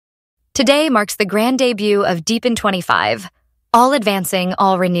Today marks the grand debut of Deepin 25, all advancing,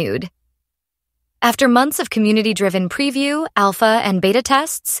 all renewed. After months of community-driven preview, alpha, and beta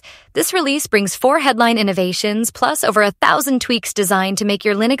tests, this release brings 4 headline innovations plus over 1,000 tweaks designed to make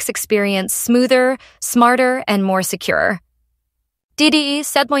your Linux experience smoother, smarter, and more secure. DDE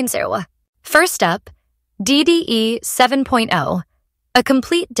 7.0. First up, DDE 7.0, a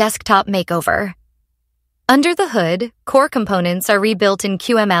complete desktop makeover. Under the hood, core components are rebuilt in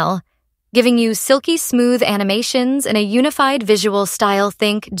QML, giving you silky smooth animations and a unified visual style.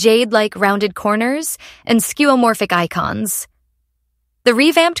 Think jade-like rounded corners and skeuomorphic icons. The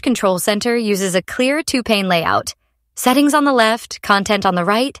revamped control center uses a clear 2-pane layout, settings on the left, content on the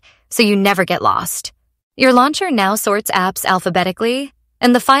right, so you never get lost. Your launcher now sorts apps alphabetically,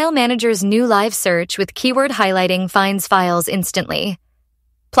 and the file manager's new live search with keyword highlighting finds files instantly.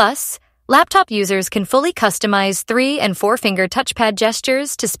 Plus, laptop users can fully customize 3- and 4-finger touchpad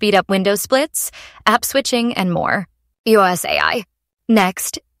gestures to speed up window splits, app switching, and more. UOS AI.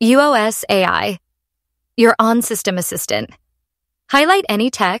 Next, UOS AI, your on-system assistant. Highlight any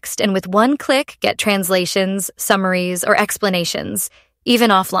text and with one click get translations, summaries, or explanations,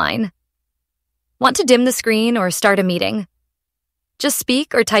 even offline. Want to dim the screen or start a meeting? Just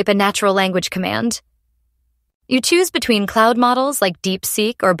speak or type a natural language command. You choose between cloud models like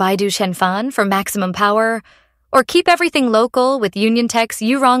DeepSeek or Baidu Shenfan for maximum power, or keep everything local with UnionTech's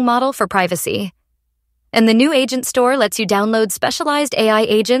Urong model for privacy. And the new agent store lets you download specialized AI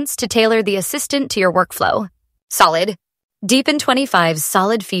agents to tailor the assistant to your workflow. Solid. Deepin 25's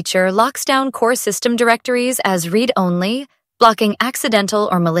solid feature locks down core system directories as read-only, blocking accidental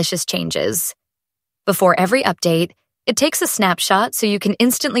or malicious changes. Before every update, it takes a snapshot so you can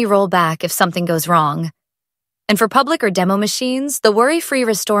instantly roll back if something goes wrong. And for public or demo machines, the worry-free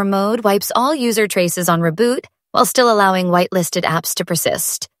restore mode wipes all user traces on reboot while still allowing whitelisted apps to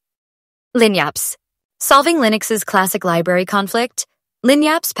persist. Linyaps. Solving Linux's classic library conflict,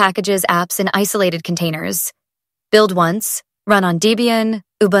 Linyaps packages apps in isolated containers. Build once, run on Debian,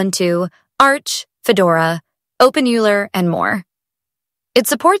 Ubuntu, Arch, Fedora, openEuler, and more. It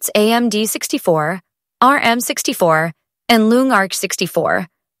supports AMD 64, RM 64, and LungArch 64,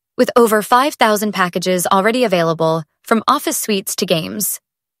 with over 5,000 packages already available, from office suites to games.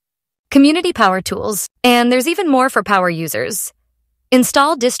 Community power tools, and there's even more for power users.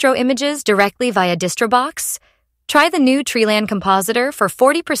 Install distro images directly via DistroBox, try the new Treeland compositor for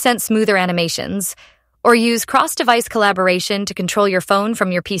 40% smoother animations, or use cross-device collaboration to control your phone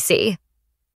from your PC.